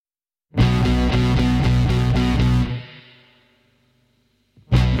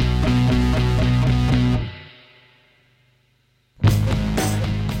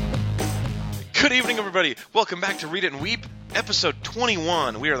Good evening, everybody. Welcome back to Read It and Weep, episode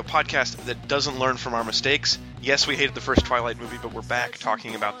 21. We are the podcast that doesn't learn from our mistakes. Yes, we hated the first Twilight movie, but we're back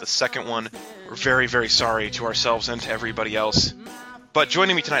talking about the second one. We're very, very sorry to ourselves and to everybody else. But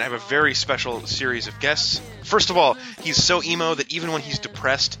joining me tonight, I have a very special series of guests. First of all, he's so emo that even when he's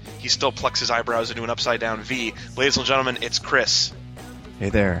depressed, he still plucks his eyebrows into an upside-down V. Ladies and gentlemen, it's Chris. Hey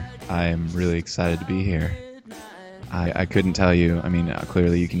there. I'm really excited to be here. I couldn't tell you. I mean,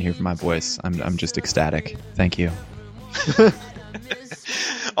 clearly you can hear from my voice. I'm just ecstatic. Thank you.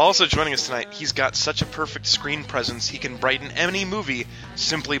 Also joining us tonight, he's got such a perfect screen presence, he can brighten any movie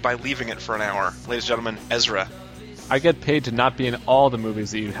simply by leaving it for an hour. Ladies and gentlemen, Ezra. I get paid to not be in all the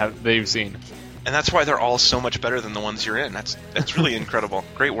movies that you've seen. And that's why they're all so much better than the ones you're in. That's really incredible.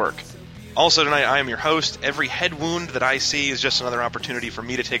 Great work. Also tonight, I am your host. Every head wound that I see is just another opportunity for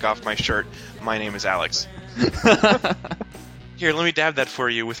me to take off my shirt. My name is Alex. Here, let me dab that for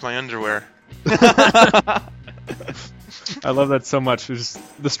you with my underwear. I love that so much.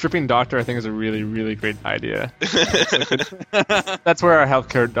 The stripping doctor, I think, is a really, really great idea. That's where our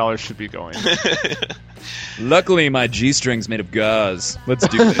healthcare dollars should be going. Luckily, my G-string's made of gauze. Let's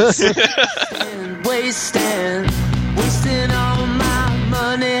do this. Wasting all my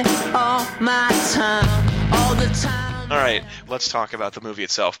money, all my time, all the time. All right, let's talk about the movie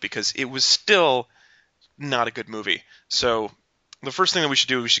itself, because it was still not a good movie. So the first thing that we should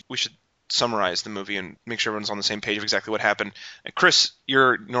do, we should summarize the movie and make sure everyone's on the same page of exactly what happened. Chris,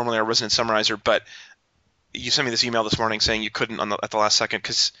 you're normally our resident summarizer, but you sent me this email this morning saying you couldn't at the last second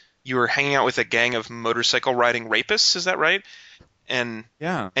because you were hanging out with a gang of motorcycle riding rapists. Is that right? And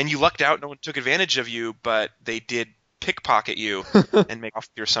yeah. And you lucked out. No one took advantage of you, but they did pickpocket you and make off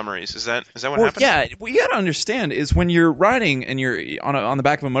your summaries. Is that what happened? Yeah. What you got to understand is when you're riding and you're on the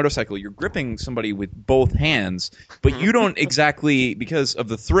back of a motorcycle, you're gripping somebody with both hands, but you don't exactly, because of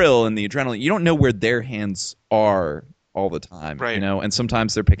the thrill and the adrenaline, you don't know where their hands are all the time, right? You know, and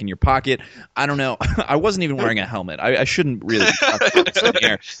sometimes they're picking your pocket. I don't know. I wasn't even wearing a helmet. I shouldn't really be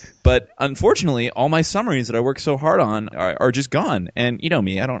here. But unfortunately, all my summaries that I worked so hard on are just gone. And you know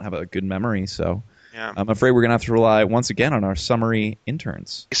me, I don't have a good memory, so yeah. I'm afraid we're going to have to rely once again on our summary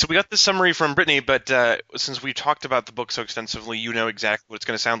interns. So we got this summary from Brittany, but since we talked about the book so extensively, you know exactly what it's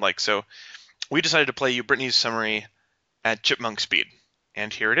going to sound like. So we decided to play you Brittany's summary at chipmunk speed.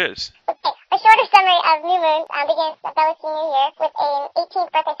 And here it is. Okay. A shorter summary of New Moon begins Bella's senior year with an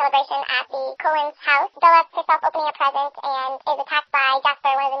 18th birthday celebration at the Cohen's house. Bella herself opening a present and is attacked by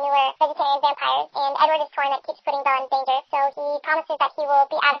Jasper, one of the newer vegetarian vampires, and Edward is torn that keeps putting Bella in danger, so he promises that he will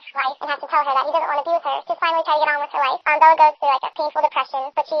be out of her life and has to tell her that he doesn't want to be with her to finally try to get on with her life. Bella goes through a painful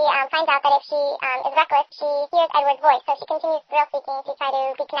depression, but she finds out that if she is reckless, she hears Edward's voice, so she continues thrill-seeking to try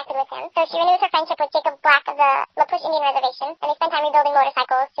to be connected with him. So she renews her friendship with Jacob Black of the La Push Indian Reservation, and they spend time rebuilding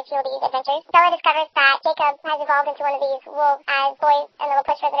motorcycles to fuel these adventures. Bella discovers that Jacob has evolved into one of these wolves as boys in the La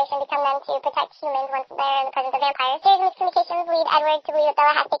Push Reservation become men to protect humans once they're in the presence of vampires. Series of miscommunications lead Edward to believe that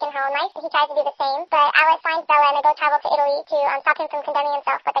Bella has taken her own life, and he tries to do the same, but Alice finds Bella and they both travel to Italy to stop him from condemning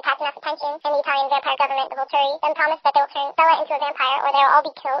himself, but they catch enough attention, and the Italian vampire government, the Volturi, then promise that they will turn Bella into a vampire or they will all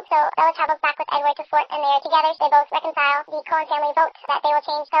be killed. So Bella travels back with Edward to Fort, and they are together. They both reconcile. The Cohen family vote that they will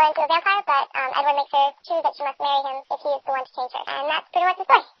change Bella into a vampire, but Edward makes her choose that she must marry him if he is the one to change her. And that's pretty much the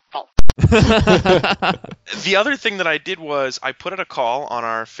story. Thanks. The other thing that I did was I put out a call on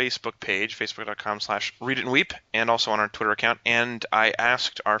our Facebook page, facebook.com/readitandweep, and also on our Twitter account, and I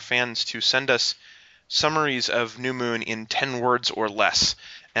asked our fans to send us summaries of New Moon in 10 words or less,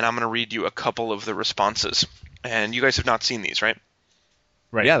 and I'm going to read you a couple of the responses. And you guys have not seen these, right?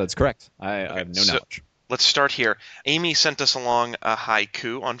 Right. Yeah, that's correct. I have no knowledge. Let's start here. Amy sent us along a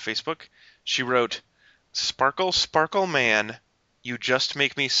haiku on Facebook. She wrote, "Sparkle, sparkle man, you just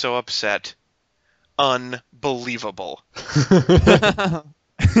make me so upset. Unbelievable."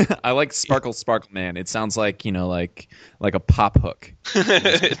 I like Sparkle, Sparkle Man. It sounds like, you know, like a pop hook.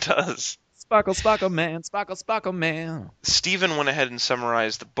 It does. Sparkle, Sparkle Man, Sparkle, Sparkle Man. Stephen went ahead and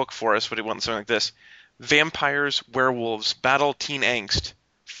summarized the book for us, but he went something like this. Vampires, werewolves, battle teen angst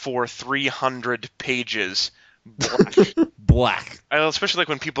for 300 pages. Black. Black. I especially like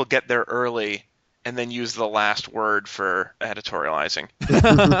when people get there early and then use the last word for editorializing.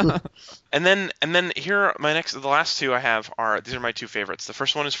 and then here the last two I have these are my two favorites. The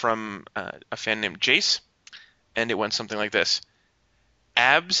first one is from a fan named Jace, and it went something like this: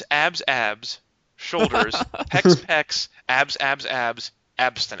 abs, abs, abs, shoulders, pecs, pecs, abs, abs, abs,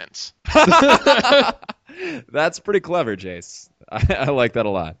 abstinence. That's pretty clever, Jace. I like that a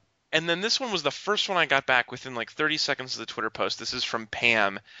lot. And then this one was the first one I got back within like 30 seconds of the Twitter post. This is from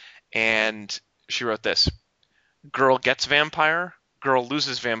Pam, and she wrote this: girl gets vampire, girl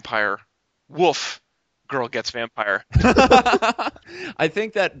loses vampire, Wolf, girl gets vampire. I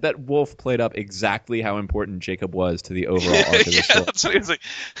think that Wolf played up exactly how important Jacob was to the overall arc of the Yeah, story. that's what he was like.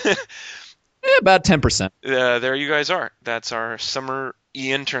 About 10%. There you guys are. That's our summer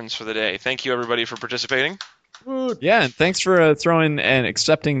interns for the day. Thank you, everybody, for participating. Yeah, and thanks for throwing and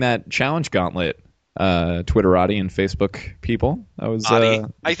accepting that challenge gauntlet, Twitterati and Facebook people. That was.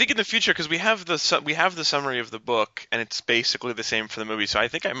 I think in the future, because we have the summary of the book, and it's basically the same for the movie. So I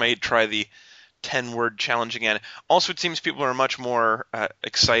think I might try the 10-word challenge again. Also, it seems people are much more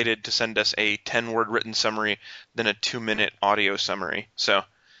excited to send us a 10-word written summary than a 2-minute audio summary. So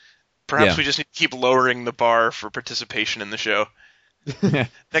perhaps we just need to keep lowering the bar for participation in the show.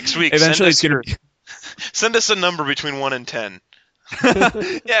 Next week, Eventually, it's gonna be. Send us a number between 1 and 10.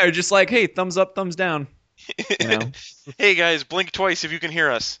 Yeah, or just like, hey, thumbs up, thumbs down. You know? Hey guys, blink twice if you can hear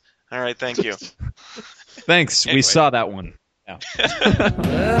us. All right, thank you. Thanks, Anyway. we saw that one. Yeah.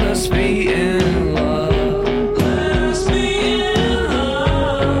 Let us be in love. Let us be in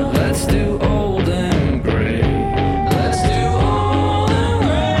love. Let's do old and gray. Let's do old and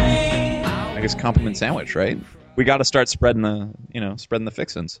gray. I guess compliment sandwich, right? We got to start spreading the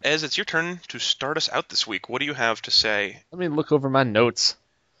fixins. Ez, it's your turn to start us out this week. What do you have to say? Let me look over my notes.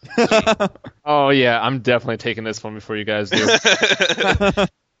 Oh yeah, I'm definitely taking this one before you guys do.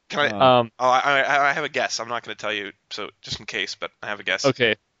 Can I? I have a guess. I'm not going to tell you, so just in case, but I have a guess.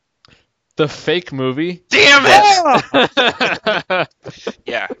 Okay. The fake movie. Damn it!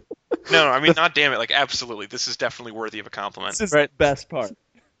 Yeah. No, I mean, not damn it. Like, absolutely. This is definitely worthy of a compliment. This is Right. the best part.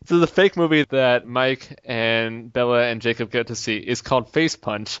 So the fake movie that Mike and Bella and Jacob get to see is called Face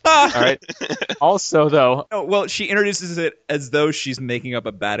Punch. All right. Also, though, Oh, well, she introduces it as though she's making up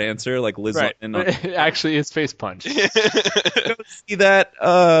a bad answer, like Liz right, Lemon. it actually is Face Punch. Don't see that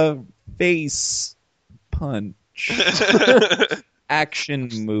face punch action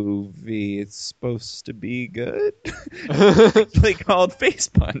movie. It's supposed to be good. It's called Face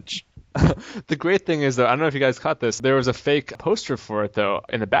Punch. The great thing is, though, I don't know if you guys caught this. There was a fake poster for it, though,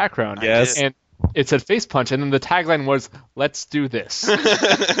 in the background. Yes. And it said Face Punch, and then the tagline was, "Let's do this."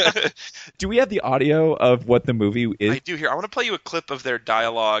 Do we have the audio of what the movie is? I do here. I want to play you a clip of their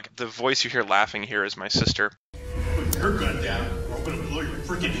dialogue. The voice you hear laughing here is my sister. Put your gun down, or I'm gonna blow your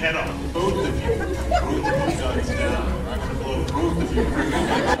freaking head off. Both of you. Both of you guns down, or I'm gonna blow both of you.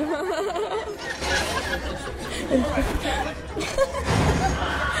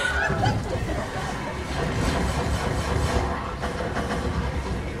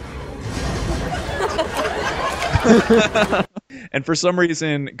 And for some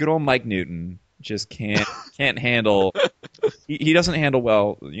reason, good old Mike Newton just can't handle. He doesn't handle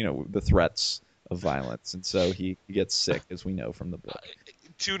well, the threats of violence, and so he gets sick, as we know from the book.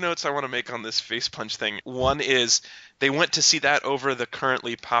 2 notes I want to make on this face punch thing. One is they went to see that over the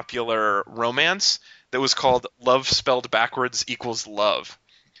currently popular romance that was called Love Spelled Backwards Equals Love,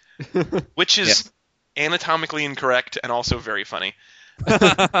 which is anatomically incorrect and also very funny.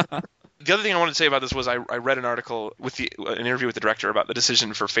 The other thing I wanted to say about this was I read an article with an interview with the director about the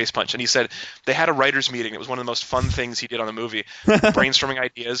decision for Face Punch, and he said they had a writers' meeting. It was one of the most fun things he did on the movie, brainstorming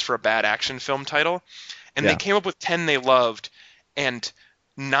ideas for a bad action film title, and they came up with 10 they loved, and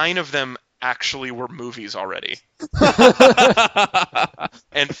 9 of them actually were movies already.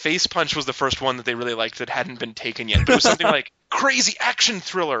 And Face Punch was the first one that they really liked that hadn't been taken yet, but it was something like Crazy Action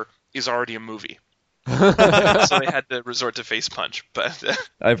Thriller is already a movie. So they had to resort to Face Punch. But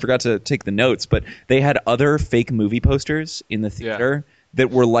I forgot to take the notes, but they had other fake movie posters in the theater that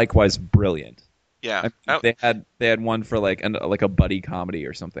were likewise brilliant. yeah, They had one for like a buddy comedy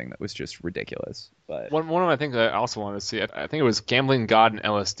or something that was just ridiculous. But One of them I think I also wanted to see. I think it was Gambling God and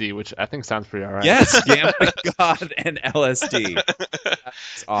LSD, which I think sounds pretty alright. yes, Gambling God and LSD.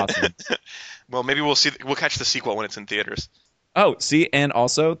 That's awesome. well, maybe we'll catch the sequel when it's in theaters. Oh, see, and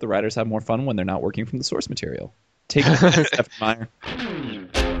also the writers have more fun when they're not working from the source material. Take it, Stephen Meyer.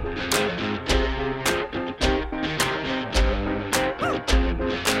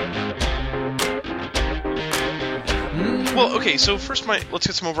 Well, okay, so first let's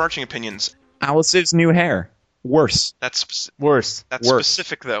get some overarching opinions. Alice's new hair. Worse. That's Worse. That's Worse.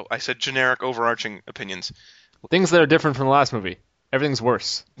 specific, though. I said generic overarching opinions. Things that are different from the last movie. Everything's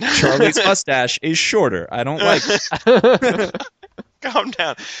worse. Charlie's mustache is shorter. I don't like it. Calm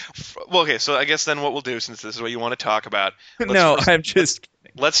down. Well, okay, so I guess then what we'll do, since this is what you want to talk about, I'm just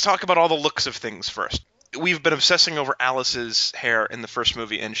kidding. let's talk about all the looks of things first. We've been obsessing over Alice's hair in the first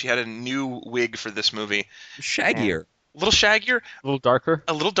movie, and she had a new wig for this movie. Shaggier. A little shaggier, A little darker.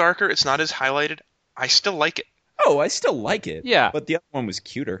 a little darker. It's not as highlighted. I still like it. Oh, I still like it. Yeah. But the other one was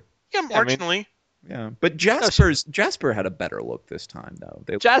cuter. Yeah, I mean- marginally. Yeah, but Jasper had a better look this time,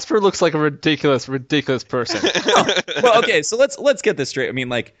 though. Jasper looks like a ridiculous person. Well, okay, so let's get this straight. I mean,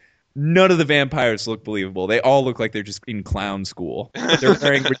 like, none of the vampires look believable. They all look like they're just in clown school. They're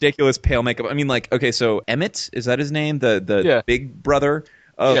wearing ridiculous pale makeup. I mean, like, okay, so Emmett, is that his name? The big brother?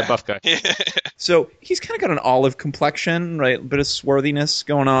 Buff guy. So he's kind of got an olive complexion, right? A bit of swarthiness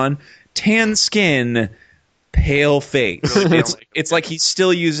going on. Tan skin, pale face. Really pale it's like he's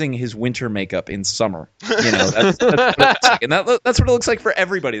still using his winter makeup in summer. You know, that's what it looks like. And that's what it looks like for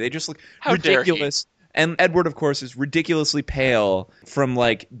everybody. They just look How dare he. ridiculous. And Edward, of course, is ridiculously pale from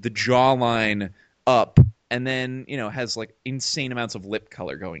like the jawline up, and then has like insane amounts of lip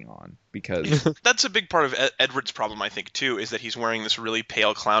color going on because That's a big part of Edward's problem, I think, too, is that he's wearing this really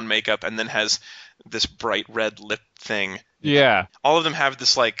pale clown makeup and then has this bright red lip thing. Yeah. All of them have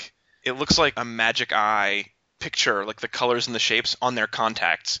this, like, it looks like a magic eye picture, like the colors and the shapes on their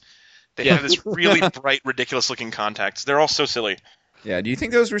contacts. They have this really bright, ridiculous-looking contacts. They're all so silly. Yeah. Do you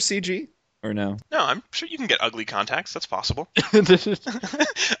think those were CG or no? No, I'm sure you can get ugly contacts. That's possible.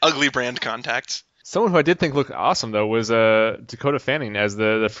 Ugly brand contacts. Someone who I did think looked awesome, though, was Dakota Fanning as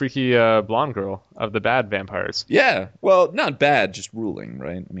the freaky blonde girl of the bad vampires. Yeah. Well, not bad, just ruling,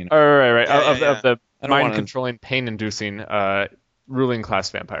 right? I mean, Right. Yeah, Of the I don't wanna- mind-controlling, pain-inducing ruling class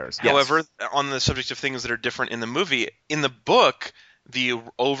vampires. Yes. However, on the subject of things that are different in the movie, in the book, the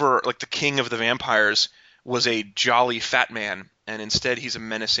king of the vampires was a jolly fat man, and instead he's a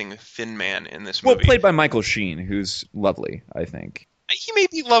menacing thin man in this well, movie. played by Michael Sheen, who's lovely, I think. He may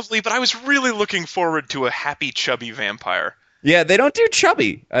be lovely, but I was really looking forward to a happy, chubby vampire. Yeah, they don't do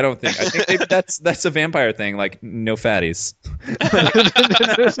chubby. I don't think. I think that's a vampire thing. Like no fatties.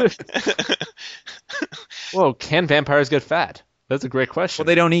 Whoa, can vampires get fat? That's a great question. Well,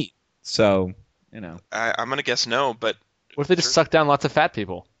 they don't eat, so I'm going to guess no, but What if they just suck down lots of fat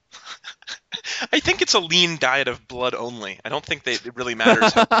people? I think it's a lean diet of blood only. I don't think it really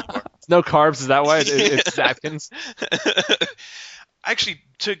matters how you are. No carbs, is that why? It's Atkins? Actually,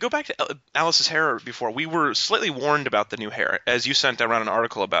 to go back to Alice's hair before, we were slightly warned about the new hair, as you sent around an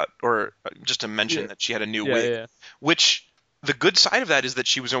article about, or just to mention that she had a new wig. Yeah. Which, the good side of that is that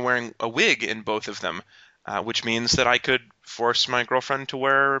she was wearing a wig in both of them, which means that I could force my girlfriend to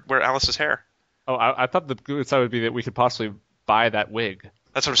wear Alice's hair. Oh, I thought the good side would be that we could possibly buy that wig.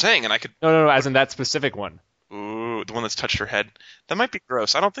 That's what I'm saying, and I could... No, as in that specific one. Ooh, the one that's touched her head. That might be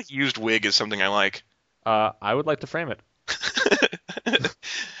gross. I don't think used wig is something I like. I would like to frame it.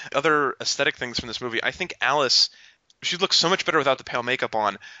 Other aesthetic things from this movie, I think Alice, she looks so much better without the pale makeup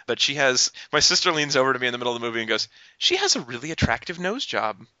on, but she has... My sister leans over to me in the middle of the movie and goes, she has a really attractive nose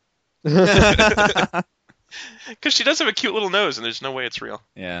job. Because she does have a cute little nose, and there's no way it's real.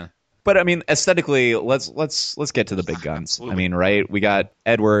 yeah. But I mean, aesthetically, let's get to the big guns. Absolutely. I mean, right? We got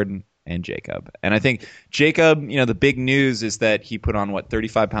Edward and Jacob, and I think Jacob. The big news is that he put on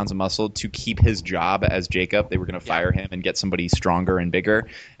 35 pounds of muscle to keep his job as Jacob. They were going to fire him and get somebody stronger and bigger,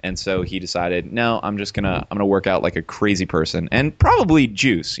 and so he decided, no, I'm gonna work out like a crazy person, and probably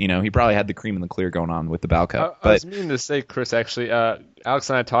juice. He probably had the cream and the clear going on with the bow cut. I was meaning to say, Chris, actually,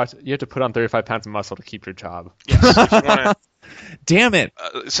 Alex and I talked. You have to put on 35 pounds of muscle to keep your job. Yes, if you wanna, Damn it!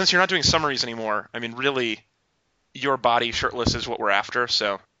 since you're not doing summaries anymore, I mean, really, your body shirtless is what we're after,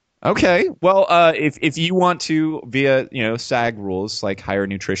 so... Okay, well, if you want to via SAG rules, like hire a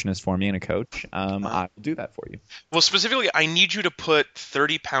nutritionist for me and a coach, I will do that for you. Well, specifically, I need you to put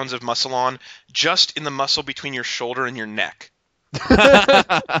 30 pounds of muscle on just in the muscle between your shoulder and your neck.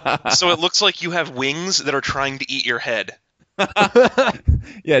 So it looks like you have wings that are trying to eat your head.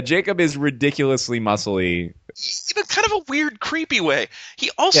 Yeah, Jacob is ridiculously muscly. In a kind of a weird, creepy way.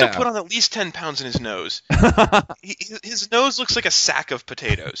 He also Yeah. put on at least 10 pounds in his nose. His nose looks like a sack of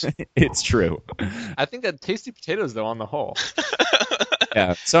potatoes. It's true. I think that tasty potatoes, though, on the whole.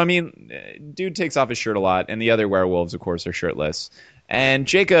 Yeah. So I mean, dude takes off his shirt a lot, and the other werewolves, of course, are shirtless. And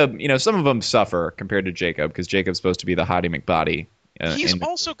Jacob, some of them suffer compared to Jacob because Jacob's supposed to be the Hottie McBody. He's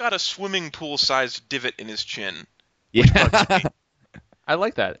also got a swimming pool-sized divot in his chin. yeah. I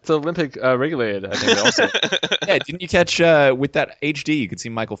like that. It's Olympic regulated, I think, also. Yeah. Didn't you catch with that HD? You could see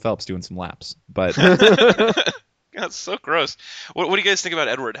Michael Phelps doing some laps, but. That's so gross. What do you guys think about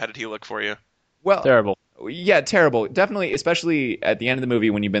Edward? How did he look for you? Well, Terrible. yeah, terrible. Definitely, especially at the end of the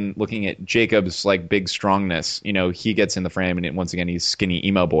movie when you've been looking at Jacob's like big strongness. He gets in the frame, and once again he's skinny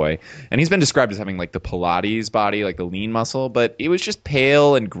emo boy, and he's been described as having like the Pilates body, like the lean muscle, but it was just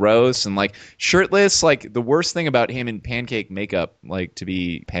pale and gross and like shirtless. Like the worst thing about him in pancake makeup, like to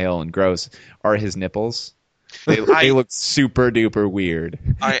be pale and gross, are his nipples. They look super duper weird.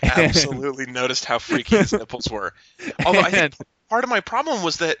 I absolutely noticed how freaky his nipples were. Although I think part of my problem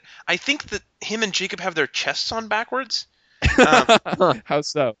was that I think that him and Jacob have their chests on backwards. How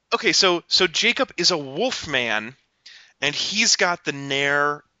so? Okay, so Jacob is a wolf man, and he's got the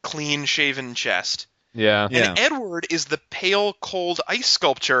Nair clean-shaven chest. Yeah. And Edward is the pale, cold ice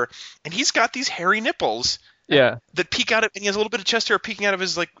sculpture, and he's got these hairy nipples. Yeah. That peek out of, and he has a little bit of chest hair peeking out of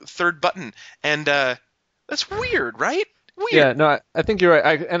his like third button, and that's weird, right? Weird. Yeah. No, I think you're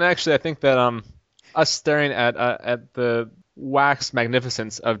right. I think that us staring at the wax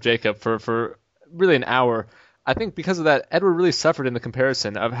magnificence of Jacob for really an hour. I think because of that, Edward really suffered in the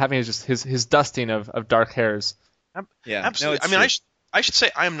comparison of having his dusting of dark hairs. Yeah, absolutely. No, I mean, I should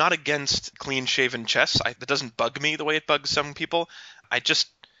say I am not against clean-shaven chests. That doesn't bug me the way it bugs some people. I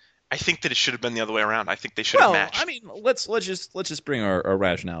think that it should have been the other way around. I think they should have matched. I mean, let's just bring our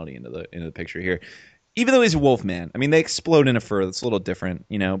rationality into the picture here. Even though he's a wolf man, I mean, they explode into fur. That's a little different,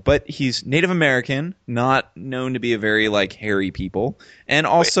 But he's Native American, not known to be a very like hairy people, and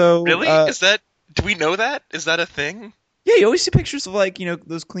also Wait, really is that? Do we know that? Is that a thing? Yeah, you always see pictures of like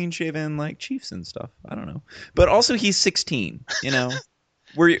those clean shaven like chiefs and stuff. I don't know, but also he's 16.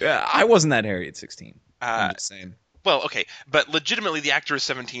 I wasn't that hairy at 16. I'm just saying. Well, okay, but legitimately the actor is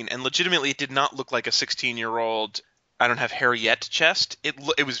 17, and legitimately it did not look like a 16-year-old. I don't have hair yet chest.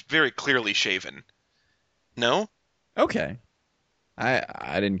 It was very clearly shaven. No? Okay. I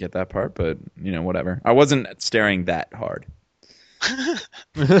didn't get that part, but whatever. I wasn't staring that hard.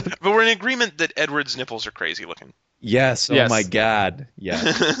 But we're in agreement that Edward's nipples are crazy looking. Yes. Oh my God.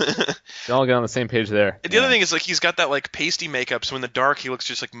 Yes. We all get on the same page there. The other thing is like he's got that like pasty makeup, so in the dark he looks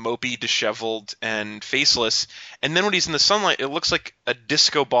just like mopey, disheveled, and faceless. And then when he's in the sunlight, it looks like a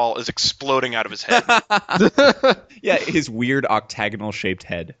disco ball is exploding out of his head. Yeah, his weird octagonal shaped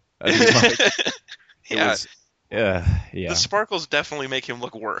head. Yeah. The sparkles definitely make him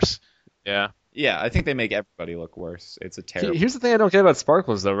look worse. Yeah. Yeah, I think they make everybody look worse. It's a terrible. Here's the thing I don't get about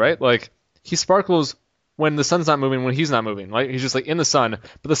Sparkles, though, right? Like, he sparkles when the sun's not moving, when he's not moving, right? He's just like in the sun,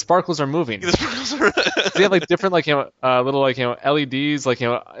 but the sparkles are moving. The sparkles are. Does he have like different little LEDs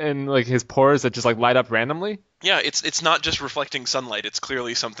in like his pores that just like light up randomly? Yeah, it's not just reflecting sunlight. It's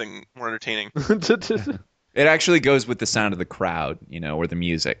clearly something more entertaining. It actually goes with the sound of the crowd, or the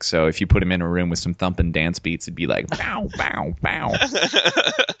music. So if you put him in a room with some thumping dance beats, it'd be like bow, bow, bow.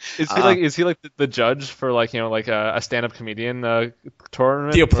 Is he like the judge for a stand-up comedian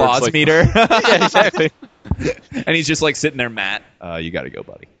tournament? The applause meter. Yeah, exactly. And he's just like sitting there, Matt. You got to go,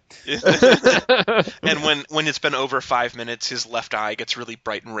 buddy. And when it's been over 5 minutes, his left eye gets really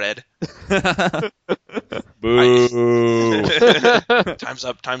bright and red. Boo! Time's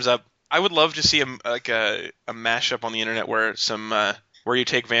up. I would love to see a mashup on the internet where where you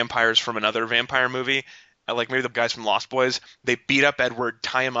take vampires from another vampire movie, like maybe the guys from Lost Boys. They beat up Edward,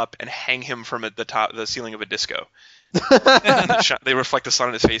 tie him up, and hang him from the ceiling of a disco. They reflect the sun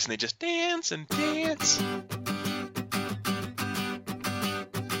on his face, and they just dance and dance.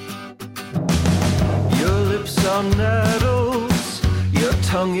 Your lips are nettles, your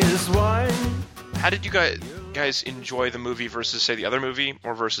tongue is wine. How did you guys enjoy the movie versus, say, the other movie,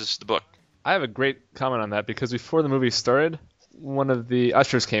 or versus the book? I have a great comment on that because before the movie started, one of the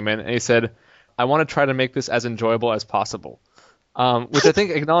ushers came in and he said, "I want to try to make this as enjoyable as possible." Which I think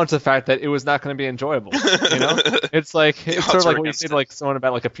acknowledged the fact that it was not going to be enjoyable. It's sort of like what you say to like someone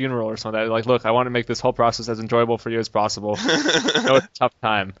about like a funeral or something. Like, look, I want to make this whole process as enjoyable for you as possible. It's a tough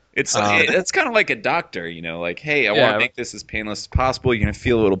time. It's kind of like a doctor, like, hey, I want to make this as painless as possible. You're gonna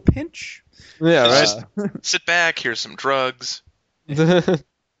feel a little pinch. Yeah, right. Sit back. Here's some drugs.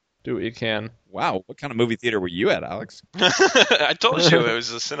 Do what you can. Wow, what kind of movie theater were you at, Alex? I told you it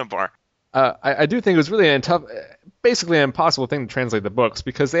was a Cinebar. I do think it was really basically an impossible thing to translate the books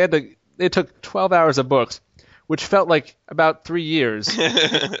because they took 12 hours of books, which felt like about 3 years,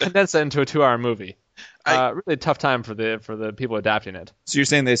 condensed that into a 2-hour movie. Really a tough time for the people adapting it. So you're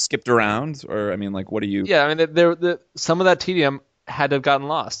saying they skipped around, or I mean, like, what do you? Yeah, I mean, some of that tedium had to have gotten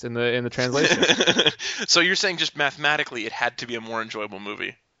lost in the translation. So you're saying just mathematically, it had to be a more enjoyable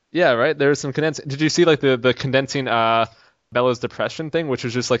movie. Yeah, right. There was some condensing. Did you see like the condensing Bella's depression thing, which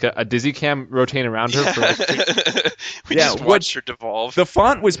was just like a dizzy cam rotating around her? For like we just watched her devolve. The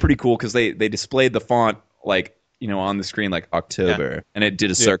font was pretty cool because they displayed the font like on the screen like October, and it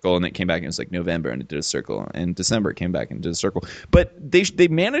did a circle, and it came back and it was like November, and it did a circle, and December it came back and did a circle. But they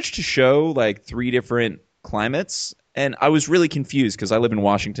managed to show like 3 different climates. And I was really confused because I live in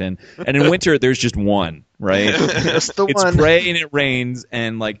Washington, and in winter there's just one, right? Just the it's one. gray and it rains,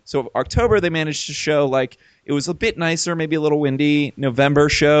 and like so October they managed to show like it was a bit nicer, maybe a little windy. November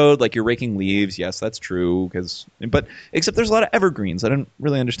showed like you're raking leaves. Yes, that's true. But except there's a lot of evergreens. I didn't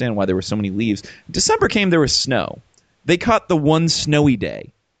really understand why there were so many leaves. December came, there was snow, They caught the one snowy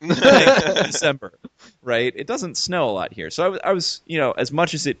day in December, right? It doesn't snow a lot here. So I was, as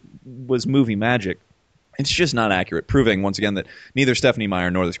much as it was movie magic, it's just not accurate, proving once again that neither Stephanie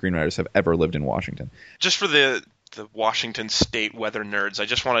Meyer nor the screenwriters have ever lived in Washington. Just for the Washington State weather nerds, I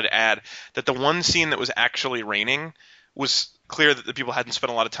just wanted to add that the one scene that was actually raining was clear that the people hadn't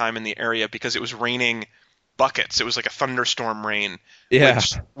spent a lot of time in the area because it was raining buckets. It was like a thunderstorm rain,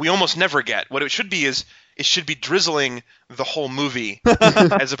 which we almost never get. What it should be is it should be drizzling the whole movie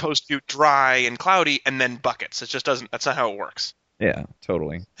as opposed to dry and cloudy and then buckets. It just doesn't. That's not how it works. Yeah,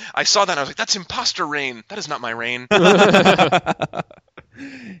 totally. I saw that and I was like, that's imposter rain. That is not my rain.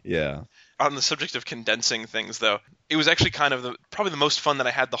 Yeah. On the subject of condensing things, though, it was actually kind of probably the most fun that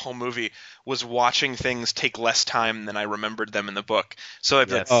I had the whole movie was watching things take less time than I remembered them in the book. So I'd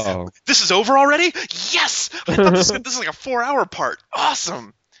be like, this is over already? Yes! I thought this is like a 4-hour part.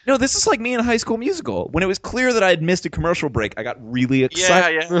 Awesome! No, this is like me in High School Musical. When it was clear that I had missed a commercial break, I got really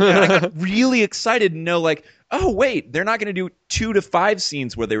excited. Yeah. I got really excited to know, like, oh, wait, they're not going to do 2 to 5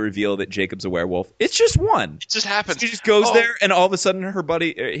 scenes where they reveal that Jacob's a werewolf. It's just one. It just happens. She just goes there, and all of a sudden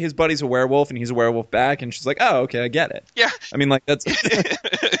his buddy's a werewolf, and he's a werewolf back, and she's like, oh, okay, I get it. Yeah. I mean, like, that's...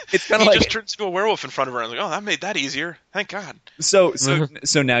 It's kind of like... He just turns into a werewolf in front of her, and I'm like, oh, that made that easier. Thank God. So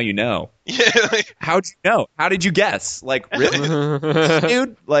now you know. Yeah. How'd you know? How did you guess? Like, really?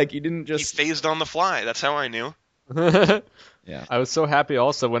 Dude? Like, you didn't just... He phased on the fly. That's how I knew. Yeah. I was so happy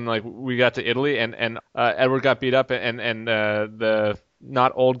also when we got to Italy and Edward got beat up and the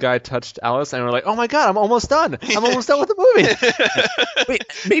not old guy touched Alice and we're like, oh my God, I'm almost done. I'm almost done with the movie. Wait,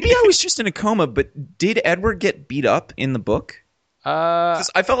 maybe I was just in a coma, but did Edward get beat up in the book? 'Cause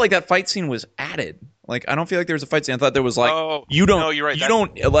I felt like that fight scene was added. Like, I don't feel like there was a fight scene. I thought there was like, you're right.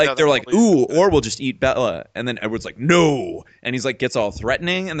 They're like, ooh, or we'll just eat Bella. And then Edward's like, no. And he's like, gets all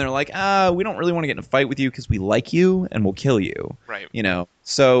threatening. And they're like, we don't really want to get in a fight with you because we like you and we'll kill you. Right.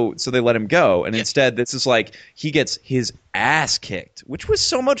 So they let him go. And instead, this is like, he gets his ass kicked, which was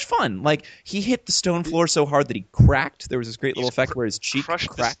so much fun. Like, he hit the stone floor so hard that he cracked. There was this great little effect where his cheek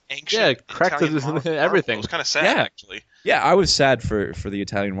cracked. Yeah, cracked everything. It was kind of sad, actually. Yeah, I was sad for the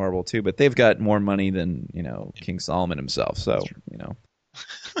Italian marble too, but they've got more money than King Solomon himself. So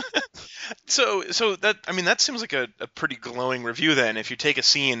So that seems like a pretty glowing review. Then, if you take a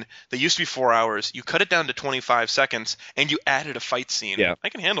scene that used to be 4 hours, you cut it down to 25 seconds, and you added a fight scene. Yeah, I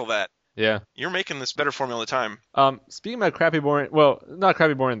can handle that. Yeah, you're making this better for me all the time. Speaking about crappy boring, well, not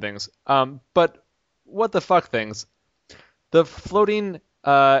crappy boring things, but what the fuck things, the floating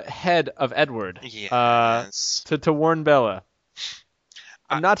head of Edward, to warn Bella.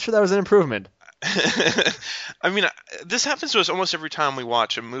 I'm not sure that was an improvement. I mean, this happens to us almost every time we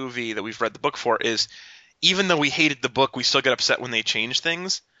watch a movie that we've read the book for. Is even though we hated the book, we still get upset when they change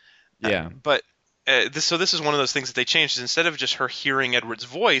things. Yeah. But this is one of those things that they changed. Instead of just her hearing Edward's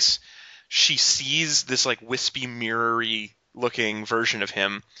voice, she sees this like wispy, mirror-y looking version of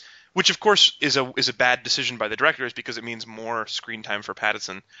him. Which, of course, is a bad decision by the directors because it means more screen time for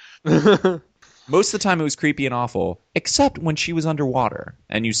Pattinson. Most of the time it was creepy and awful, except when she was underwater.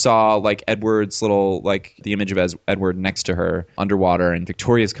 And you saw, like, Edward's little, like, the image of Edward next to her underwater, and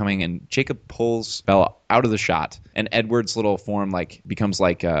Victoria's coming, and Jacob pulls Bella out of the shot, and Edward's little form, like, becomes,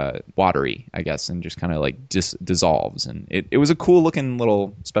 like, watery, I guess, and just kind of, like, dissolves. And it was a cool-looking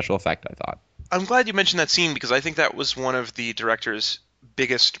little special effect, I thought. I'm glad you mentioned that scene because I think that was one of the director's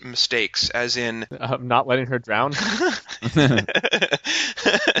biggest mistakes, as in not letting her drown.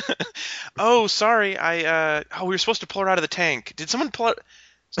 Oh, sorry. We were supposed to pull her out of the tank. Did someone pull her?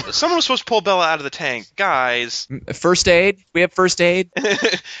 Someone was supposed to pull Bella out of the tank, guys. First aid? We have first aid.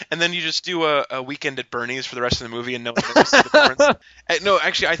 And then you just do a weekend at Bernie's for the rest of the movie, and no one notices the difference. No,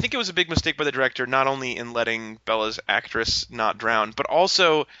 actually, I think it was a big mistake by the director, not only in letting Bella's actress not drown, but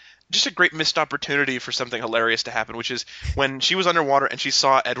also just a great missed opportunity for something hilarious to happen, which is when she was underwater and she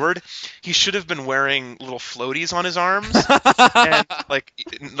saw Edward, he should have been wearing little floaties on his arms, and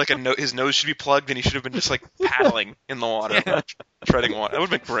his nose should be plugged, and he should have been just like paddling in the water, treading water. That would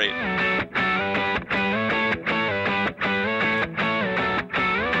have been great.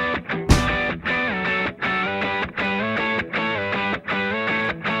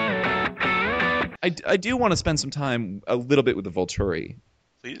 I do want to spend some time a little bit with the Volturi.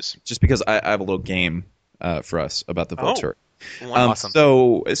 Please. Just because I have a little game for us about the Volturi. Awesome.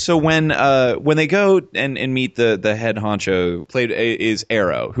 So when they go and meet the head honcho, is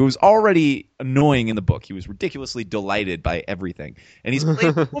Arrow, who's already annoying in the book. He was ridiculously delighted by everything, and he's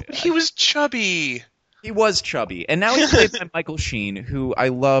played. He was chubby. He was chubby, and now he's played by Michael Sheen, who I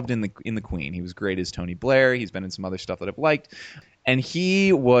loved in the Queen. He was great as Tony Blair. He's been in some other stuff that I've liked, and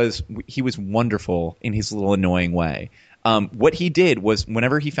he was wonderful in his little annoying way. What he did was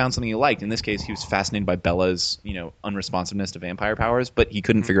whenever he found something he liked, in this case, he was fascinated by Bella's unresponsiveness to vampire powers, but he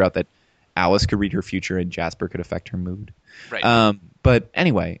couldn't figure out that Alice could read her future and Jasper could affect her mood. Right. But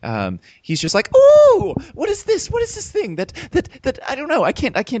anyway, he's just like, oh, what is this? What is this thing that I don't know. I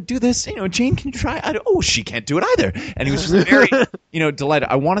can't do this. Jane can try. She can't do it either. And he was just very, delighted.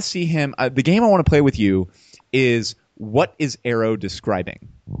 I want to see him. The game I want to play with you is what is Arrow describing?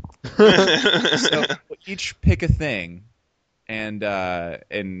 So each pick a thing, and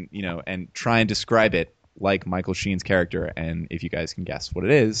try and describe it like Michael Sheen's character. And if you guys can guess what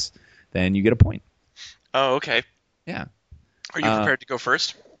it is, then you get a point. Oh, okay. Yeah. Are you prepared to go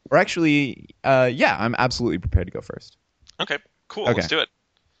first? Or actually, yeah, I'm absolutely prepared to go first. Okay, cool. Okay. Let's do it.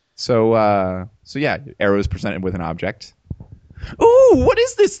 So yeah, Arrow is presented with an object. Ooh, what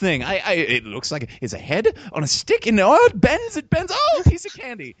is this thing? It looks like it's a head on a stick, and it bends. Oh, a piece of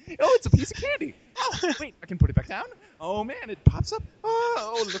candy. Oh, it's a piece of candy. Oh, wait, I can put it back down. Oh man, it pops up.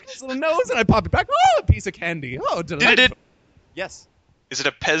 Oh, look at his little nose, and I pop it back. Oh, a piece of candy. Oh, delightful. Yes. Is it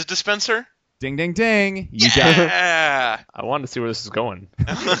a Pez dispenser? Ding, ding, ding. You got it. Yeah. I wanted to see where this is going.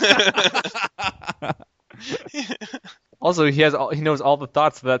 Also, he knows all the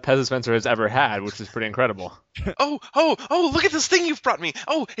thoughts that Pez dispenser has ever had, which is pretty incredible. Oh! Look at this thing you've brought me.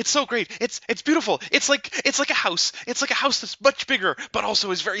 Oh, it's so great. It's beautiful. It's like a house. It's like a house that's much bigger, but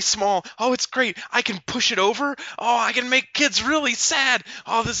also is very small. Oh, it's great. I can push it over. Oh, I can make kids really sad.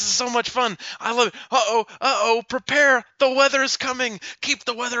 Oh, this is so much fun. I love it. Uh-oh. Prepare. The weather's coming. Keep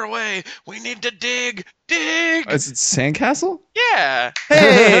the weather away. We need to dig. Is it Sandcastle? Yeah.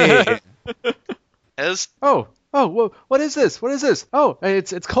 Hey. Oh, what is this? What is this? Oh,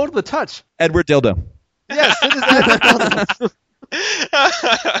 it's cold to the touch. Edward Dildo. Yes, it is Edward Dildo.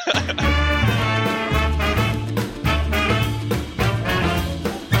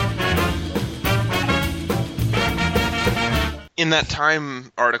 In that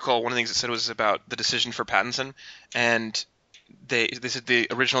Time article, one of the things it said was about the decision for Pattinson, and they said the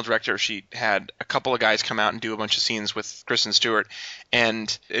original director, she had a couple of guys come out and do a bunch of scenes with Kristen Stewart, and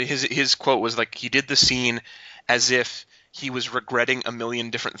his quote was like, he did the scene as if he was regretting a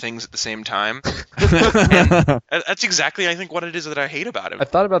million different things at the same time. And that's exactly, I think, what it is that I hate about him. I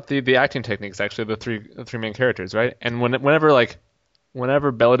thought about the acting techniques, actually, the three main characters, right? And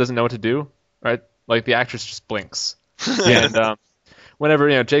whenever Bella doesn't know what to do, right, like the actress just blinks. And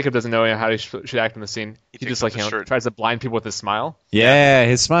whenever Jacob doesn't know how he should act in the scene, he just tries to blind people with his smile. Yeah,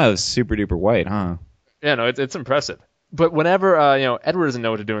 his smile is super duper white, huh? Yeah, no, it's impressive. But whenever Edward doesn't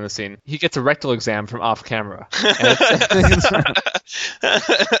know what to do in the scene, he gets a rectal exam from off camera.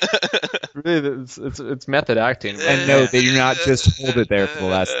 It's method acting. And no, they do not just hold it there for the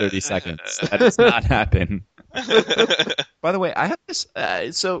last 30 seconds. That does not happen. By the way, I have this.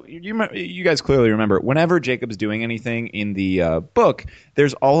 So you guys clearly remember, whenever Jacob's doing anything in the book,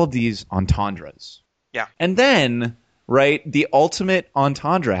 there's all of these entendres. Yeah. And then, right, the ultimate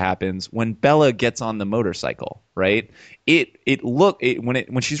entendre happens when Bella gets on the motorcycle. Right?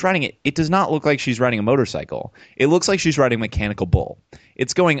 When she's riding it, it does not look like she's riding a motorcycle. It looks like she's riding a mechanical bull.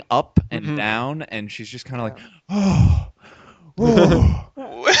 It's going up and down, and she's just kind of like, oh.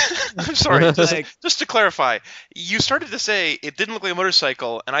 I'm sorry. Just to clarify, you started to say it didn't look like a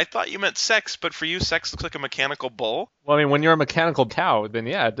motorcycle, and I thought you meant sex, but for you, sex looks like a mechanical bull? Well, I mean, when you're a mechanical cow, then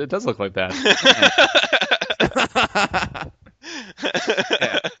yeah, it does look like that.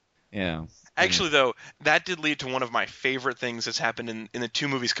 Yeah. Actually, though, that did lead to one of my favorite things that's happened in the two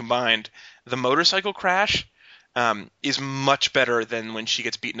movies combined. The motorcycle crash is much better than when she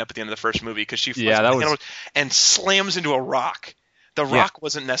gets beaten up at the end of the first movie, because she and slams into a rock. The rock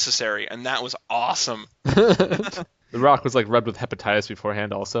wasn't necessary, and that was awesome. The rock was rubbed with hepatitis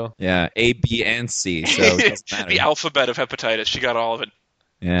beforehand also. Yeah, A, B, and C, so it doesn't matter. The alphabet of hepatitis. She got all of it.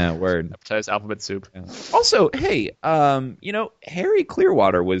 Yeah, word. Hepatitis alphabet soup. Yeah. Also, hey, Harry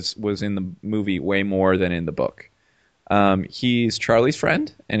Clearwater was in the movie way more than in the book. He's Charlie's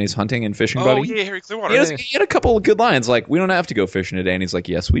friend and his hunting and fishing buddy. Oh, yeah, Harry Clearwater. He had a couple of good lines, like, we don't have to go fishing today, and he's like,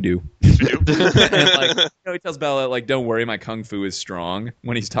 yes, we do. Yes, we do. And, he tells Bella, don't worry, my kung fu is strong,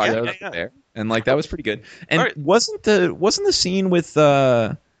 when he's talking about the bear. And, that was pretty good. And wasn't the scene with...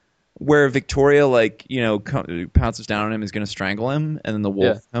 where Victoria, pounces down on him, is going to strangle him, and then the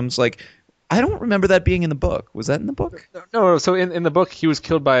wolf comes, I don't remember that being in the book. Was that in the book? No, so in the book, he was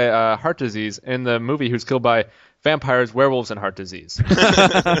killed by heart disease. In the movie, he was killed by vampires, werewolves, and heart disease.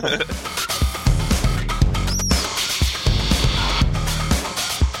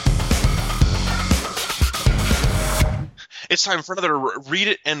 It's time for another Read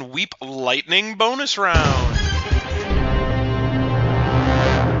It and Weep lightning bonus round.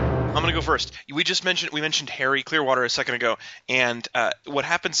 I'm gonna go first. We mentioned Harry Clearwater a second ago, and what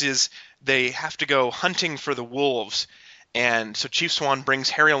happens is they have to go hunting for the wolves, and so Chief Swan brings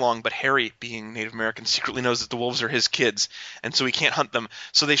Harry along, but Harry, being Native American, secretly knows that the wolves are his kids, and so he can't hunt them.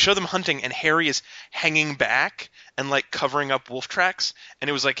 So they show them hunting, and Harry is hanging back and like covering up wolf tracks, and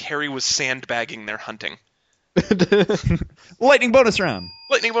it was like Harry was sandbagging their hunting. Lightning bonus round.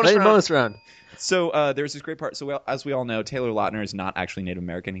 Lightning bonus round. So there's this great part. So as we all know, Taylor Lautner is not actually Native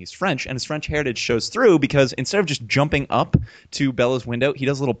American. He's French, and his French heritage shows through because instead of just jumping up to Bella's window, he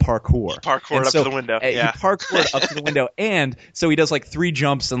does a little parkour. Parkour up to the window. Yeah. He parkoured up to the window, and so he does like 3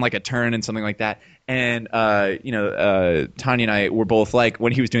 jumps and like a turn and something like that. And Tanya and I were both like,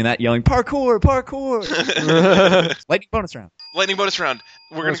 when he was doing that, yelling parkour, parkour. Lightning bonus round. Lightning bonus round.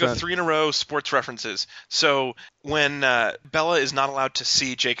 We're going to go 3 in a row, sports references. So when Bella is not allowed to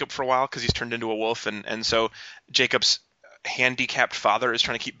see Jacob for a while because he's turned into a wolf, and so Jacob's handicapped father is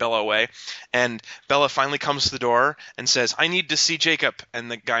trying to keep Bella away, and Bella finally comes to the door and says, I need to see Jacob,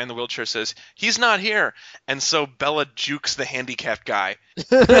 and the guy in the wheelchair says, he's not here, and so Bella jukes the handicapped guy. She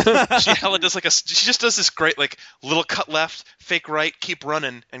just does this great like little cut left, fake right, keep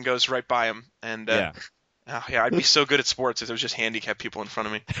running, and goes right by him, and I'd be so good at sports if there was just handicapped people in front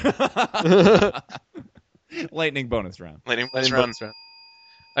of me. Lightning bonus round. Lightning bonus round.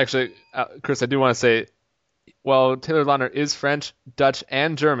 Actually, Chris, I do want to say, while Taylor Lautner is French, Dutch,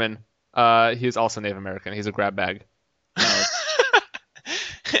 and German, he is also Native American. He's a grab bag.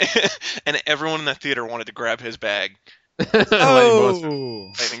 And everyone in that theater wanted to grab his bag.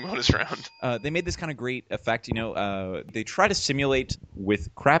 Oh! Lightning bonus round. They made this kind of great effect, they try to simulate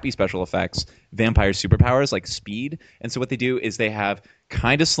with crappy special effects vampire superpowers like speed, and so what they do is they have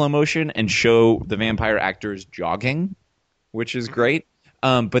kind of slow motion and show the vampire actors jogging, which is great.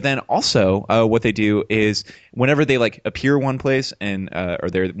 But then also what they do is whenever they like appear one place or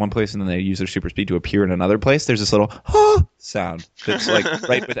they're one place and then they use their super speed to appear in another place, there's this little sound that's like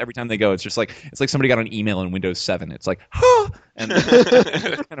right with every time they go. It's just like it's like somebody got an email in Windows 7. It's like and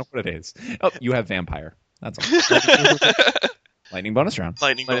that's kind of what it is. Oh, you have vampire. That's all. Lightning bonus round.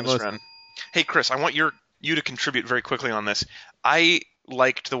 Lightning bonus round. Hey Chris, I want you to contribute very quickly on this. I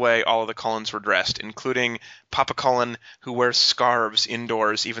liked the way all of the Cullens were dressed, including Papa Cullen, who wears scarves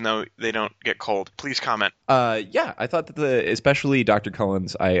indoors even though they don't get cold. Please comment. Yeah, I thought that especially Dr.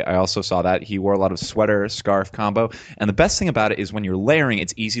 Cullen's, I also saw that. He wore a lot of sweater, scarf combo, and the best thing about it is when you're layering,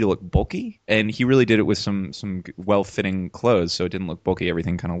 it's easy to look bulky, and he really did it with some well-fitting clothes, so it didn't look bulky.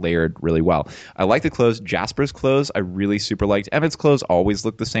 Everything kind of layered really well. I like the clothes. Jasper's clothes, I really super liked. Emmett's clothes always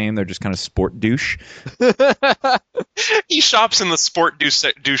look the same. They're just kind of sport douche. He shops in the sport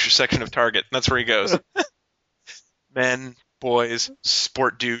douche section of Target. That's where he goes. Men, boys,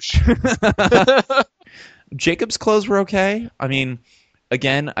 sport douche. Jacob's clothes were okay. I mean,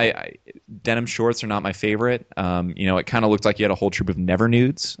 again, I denim shorts are not my favorite. It kind of looked like he had a whole troop of never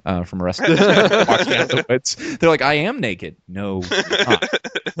nudes from Arrested walking out of the woods. They're like, I am naked. No.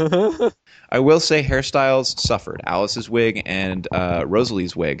 I will say hairstyles suffered. Alice's wig and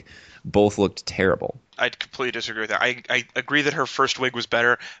Rosalie's wig both looked terrible. I completely disagree with that. I agree that her first wig was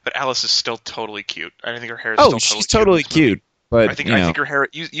better, but Alice is still totally cute. I think her hair is still totally cute. Oh, she's totally cute. But I think her hair.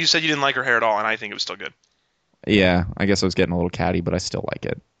 You said you didn't like her hair at all, and I think it was still good. Yeah, I guess I was getting a little catty, but I still like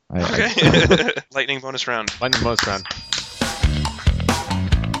it. Okay. Lightning bonus round. Lightning bonus round.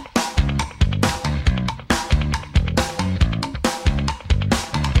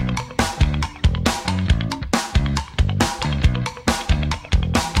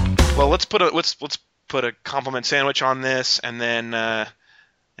 Well, let's put a compliment sandwich on this, and then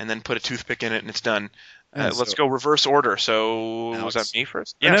put a toothpick in it, and it's done. Let's go reverse order. So Alex. Was that me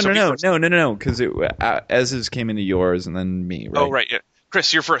first? Yeah, no, because Ez's came into yours and then me. Right? Oh, right. Yeah.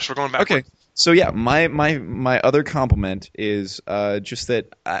 Chris, you're first. We're going backwards. Okay. So yeah, my other compliment is just that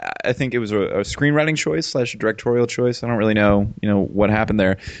I think it was a screenwriting choice / directorial choice. I don't really know what happened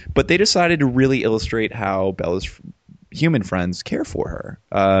there, but they decided to really illustrate how Bella's human friends care for her.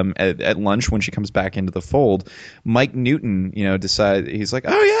 At lunch when she comes back into the fold, Mike Newton, he's like,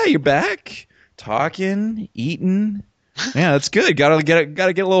 "Oh yeah, you're back, talking, eating. Yeah, that's good. Gotta get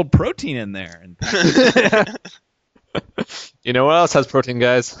a little protein in there." You know what else has protein,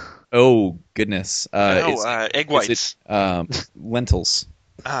 guys? Oh goodness! Egg whites. Lentils.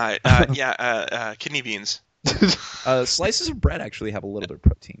 Kidney beans. Slices of bread actually have a little bit of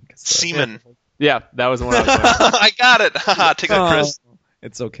protein. Semen. Yeah, that was the one I was going. I got it. Take that, Chris.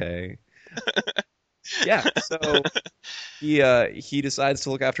 It's okay. Yeah, so he decides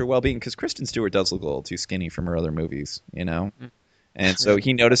to look after her well-being because Kristen Stewart does look a little too skinny from her other movies, you know? And so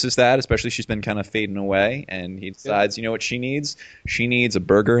he notices that, especially she's been kind of fading away, and he decides, you know what she needs? She needs a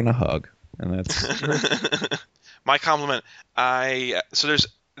burger and a hug. And that's... My compliment. This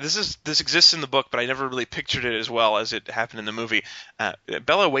exists in the book, but I never really pictured it as well as it happened in the movie.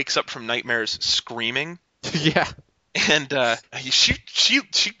 Bella wakes up from nightmares screaming. Yeah. And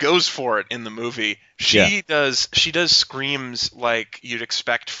she goes for it in the movie. She does screams like you'd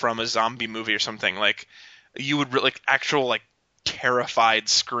expect from a zombie movie or something. Like you would like actual like terrified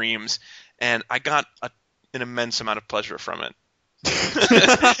screams, and I got an immense amount of pleasure from it.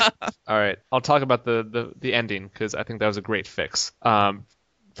 All right, I'll talk about the ending because I think that was a great fix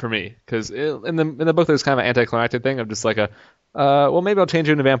for me. Because in the book there's kind of an anticlimactic thing of just like well maybe I'll change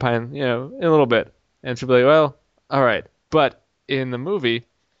you into a vampire, in a little bit, and she'll be like, well, all right. But in the movie,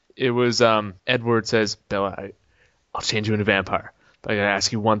 it was Edward says, Bella, I'll change you into a vampire, but I gotta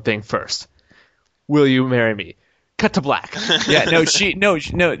ask you one thing first. Will you marry me? Cut to black. Yeah, no.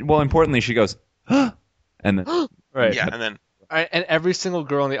 Well, importantly, she goes, and then right. Yeah, and then. And every single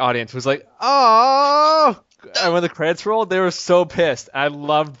girl in the audience was like, oh! And when the credits rolled, they were so pissed. I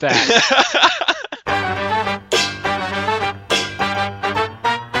loved that.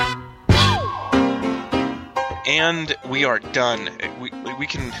 And we are done. We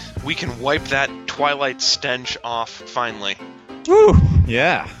can wipe that Twilight stench off finally. Woo!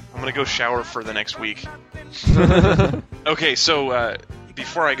 Yeah. I'm gonna go shower for the next week. Okay, so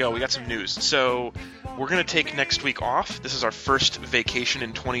before I go, we got some news. So we're gonna take next week off. This is our first vacation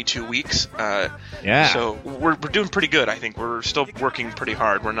in 22 weeks. Yeah. So we're doing pretty good. I think we're still working pretty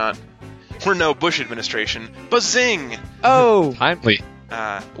hard. We're no Bush administration. Bazing! Oh. Timely.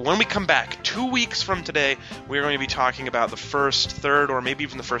 When we come back, 2 weeks from today, we're going to be talking about the first third, or maybe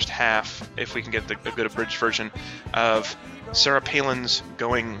even the first half, if we can get a good abridged version, of Sarah Palin's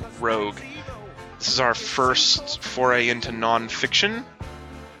Going Rogue. This is our first foray into non-fiction.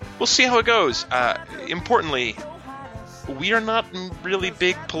 We'll see how it goes. Importantly, we are not really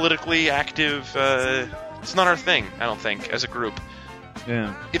big, politically active. It's not our thing, I don't think, as a group.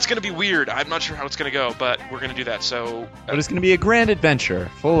 Yeah. It's going to be weird. I'm not sure how it's going to go, but we're going to do that. So, But it's going to be a grand adventure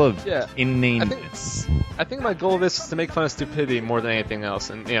full of Yeah. inaneness. I think my goal of this is to make fun of stupidity more than anything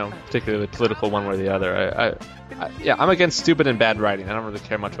else, and particularly the political one way or the other. I'm against stupid and bad writing. I don't really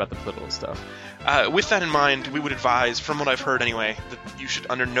care much about the political stuff. With that in mind, we would advise, from what I've heard anyway, that you should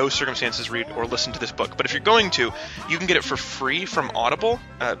under no circumstances read or listen to this book. But if you're going to, you can get it for free from Audible,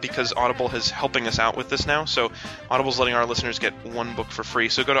 because Audible is helping us out with this now. So Audible's letting our listeners get one book for free.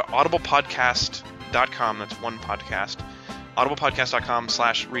 So go to audiblepodcast.com, that's one podcast,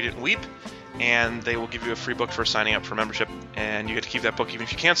 audiblepodcast.com/readitandweep, and they will give you a free book for signing up for membership, and you get to keep that book even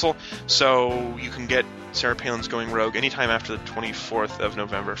if you cancel. So you can get Sarah Palin's Going Rogue anytime after the 24th of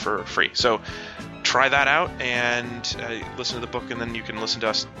November for free. So try that out and listen to the book, and then you can listen to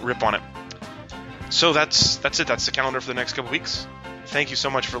us rip on it. So that's it. That's the calendar for the next couple weeks. Thank you so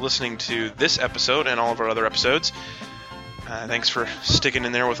much for listening to this episode and all of our other episodes. Thanks for sticking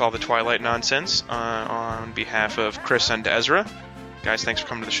in there with all the Twilight nonsense. On behalf of Chris and Ezra, guys, thanks for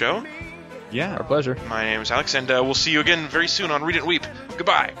coming to the show. Yeah. Our pleasure. My name is Alex, and we'll see you again very soon on Read It and Weep.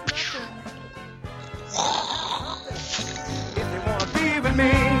 Goodbye. If you wanna be with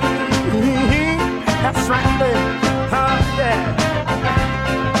me, that's right there. Oh, yeah.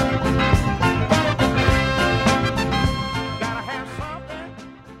 Gotta have something.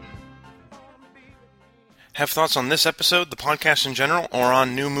 Have thoughts on this episode, the podcast in general, or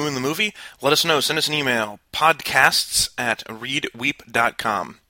on New Moon the movie? Let us know. Send us an email, podcasts@readweep.com.